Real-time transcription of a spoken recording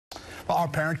Our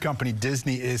parent company,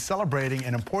 Disney, is celebrating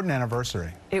an important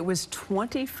anniversary. It was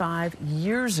 25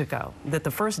 years ago that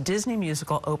the first Disney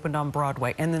musical opened on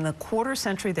Broadway, and in the quarter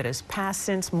century that has passed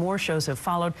since, more shows have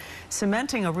followed,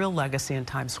 cementing a real legacy in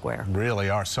Times Square. Really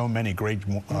are so many great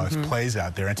plays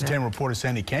out there. Entertainment reporter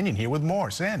Sandy Kenyon here with more.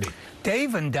 Sandy.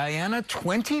 Dave and Diana,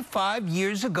 25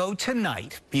 years ago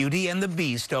tonight, Beauty and the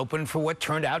Beast opened for what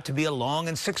turned out to be a long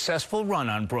and successful run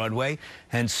on Broadway,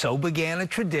 and so began a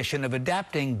tradition of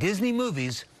adapting Disney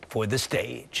movies for the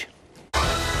stage.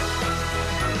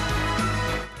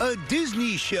 A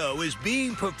Disney show is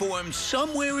being performed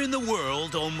somewhere in the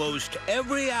world almost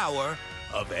every hour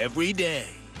of every day.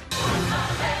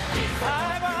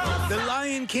 The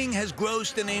Lion King has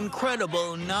grossed an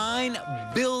incredible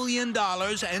 $9 billion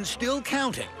and still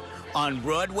counting on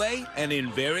Broadway and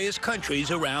in various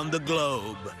countries around the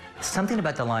globe. Something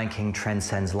about The Lion King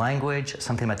transcends language,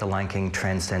 something about The Lion King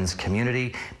transcends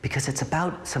community, because it's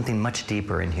about something much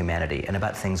deeper in humanity and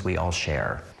about things we all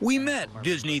share. We met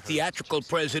Disney theatrical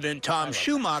president Tom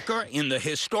Schumacher in the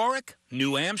historic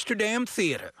New Amsterdam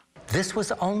Theater. This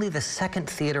was only the second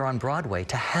theater on Broadway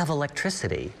to have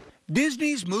electricity.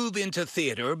 Disney's move into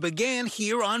theater began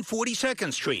here on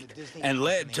 42nd Street and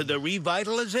led to the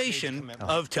revitalization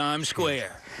of Times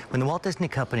Square. When the Walt Disney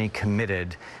Company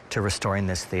committed to restoring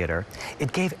this theater,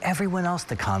 it gave everyone else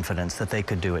the confidence that they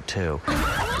could do it too.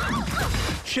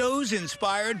 Shows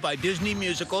inspired by Disney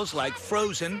musicals like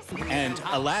Frozen and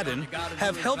Aladdin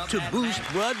have helped to boost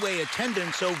Broadway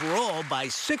attendance overall by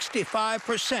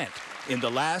 65% in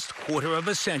the last quarter of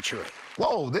a century.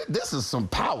 Whoa, this is some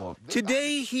power.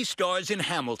 Today, he stars in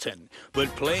Hamilton, but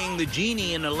playing the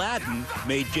genie in Aladdin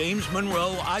made James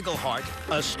Monroe Iglehart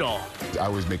a star. I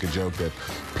always make a joke that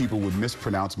people would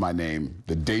mispronounce my name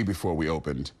the day before we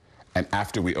opened, and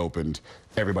after we opened,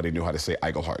 everybody knew how to say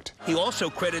Iglehart. He also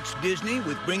credits Disney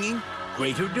with bringing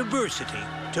greater diversity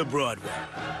to Broadway.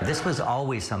 This was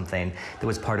always something that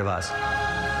was part of us.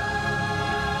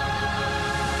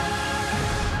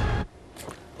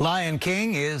 Lion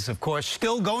King is, of course,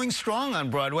 still going strong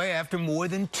on Broadway after more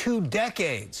than 2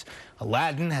 decades.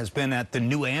 Aladdin has been at the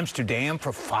New Amsterdam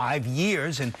for 5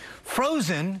 years, and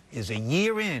Frozen is a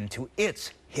year into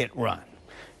its hit run.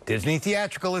 Disney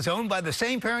Theatrical is owned by the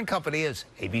same parent company as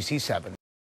ABC7.